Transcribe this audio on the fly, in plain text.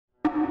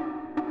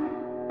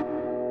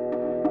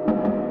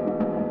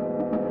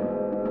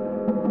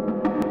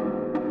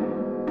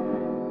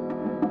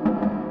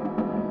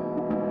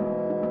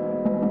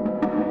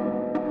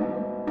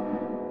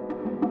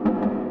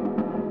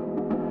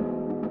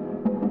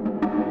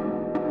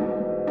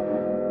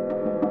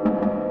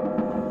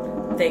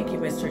Thank you,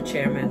 Mr.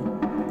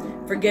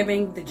 Chairman, for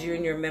giving the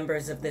junior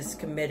members of this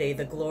committee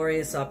the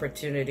glorious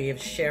opportunity of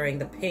sharing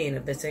the pain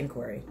of this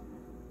inquiry.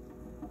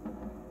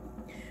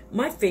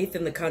 My faith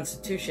in the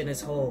Constitution is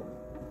whole.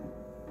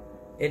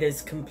 It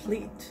is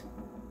complete.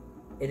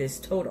 It is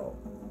total.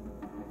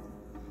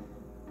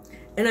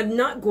 And I'm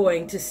not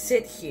going to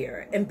sit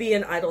here and be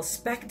an idle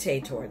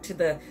spectator to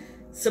the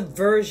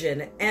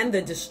subversion and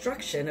the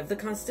destruction of the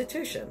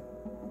Constitution.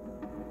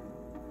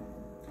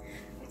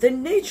 The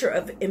nature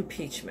of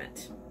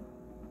impeachment,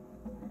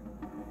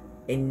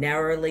 a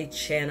narrowly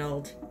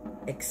channeled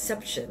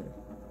exception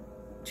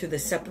to the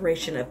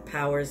separation of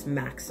powers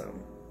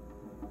maxim.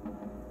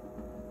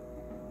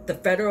 The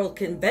Federal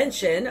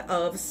Convention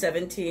of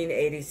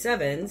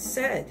 1787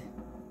 said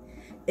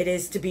it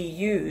is to be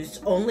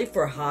used only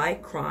for high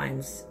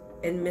crimes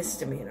and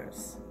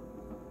misdemeanors.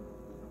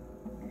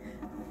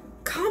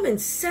 Common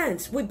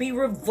sense would be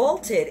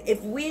revolted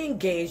if we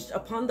engaged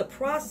upon the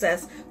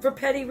process for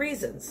petty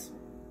reasons.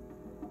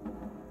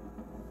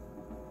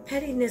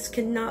 Pettiness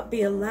cannot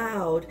be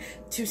allowed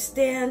to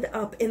stand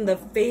up in the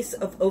face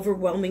of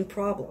overwhelming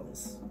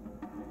problems.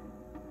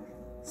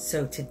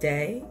 So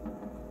today,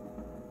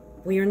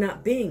 we are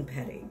not being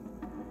petty.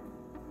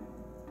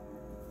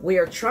 We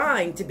are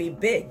trying to be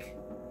big,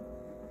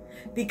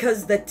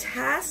 because the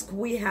task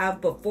we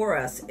have before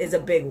us is a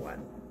big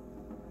one.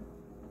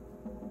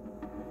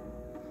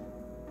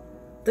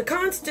 The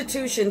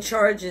Constitution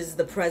charges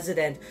the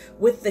president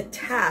with the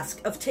task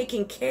of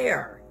taking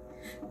care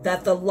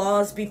that the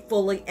laws be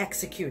fully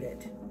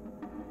executed.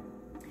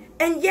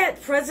 And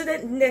yet,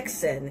 President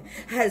Nixon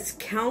has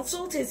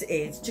counseled his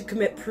aides to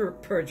commit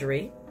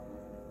perjury,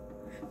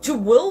 to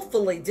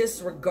willfully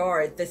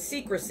disregard the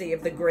secrecy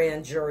of the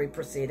grand jury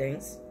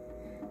proceedings,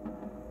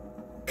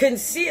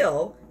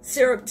 conceal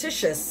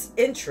surreptitious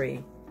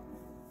entry,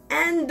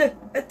 and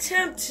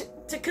attempt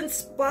to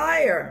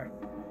conspire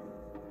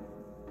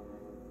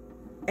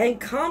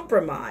and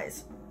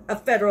compromise a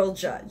federal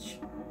judge.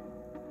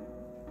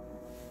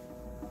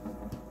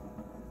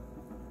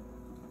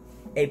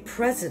 A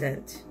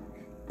president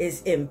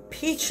is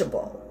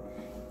impeachable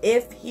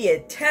if he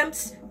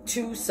attempts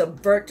to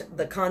subvert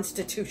the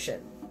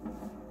Constitution.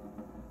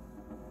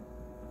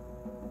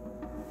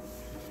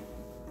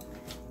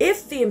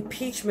 If the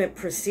impeachment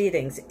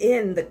proceedings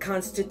in the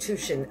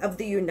Constitution of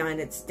the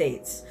United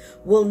States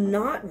will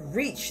not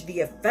reach the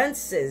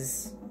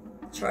offenses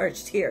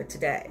charged here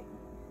today,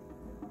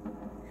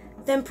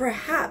 then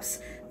perhaps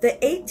the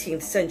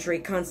 18th century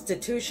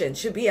Constitution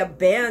should be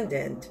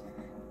abandoned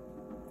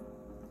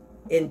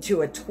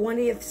into a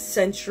 20th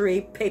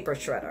century paper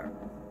shredder.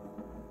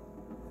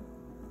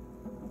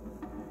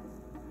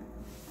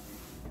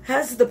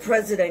 Has the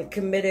president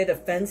committed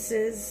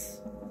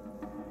offenses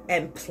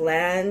and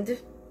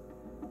planned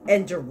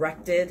and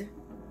directed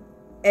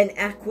and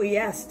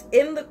acquiesced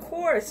in the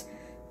course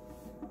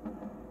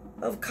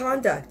of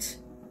conduct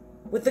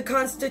which the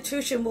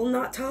Constitution will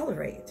not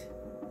tolerate?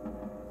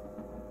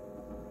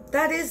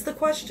 That is the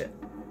question.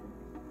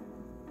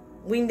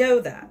 We know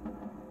that.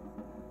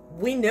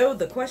 We know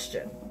the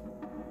question.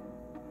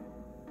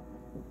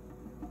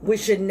 We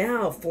should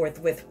now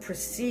forthwith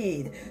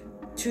proceed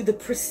to the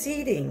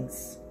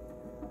proceedings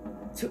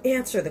to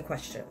answer the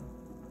question.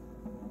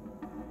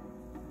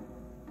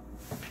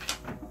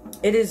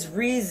 It is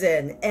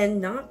reason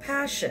and not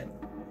passion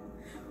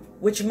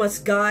which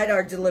must guide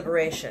our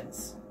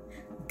deliberations,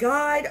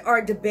 guide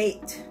our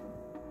debate,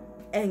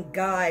 and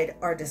guide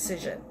our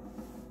decision.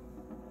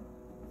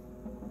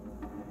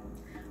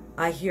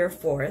 I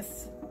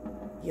herewith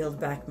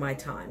yield back my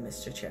time,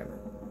 Mr. Chairman.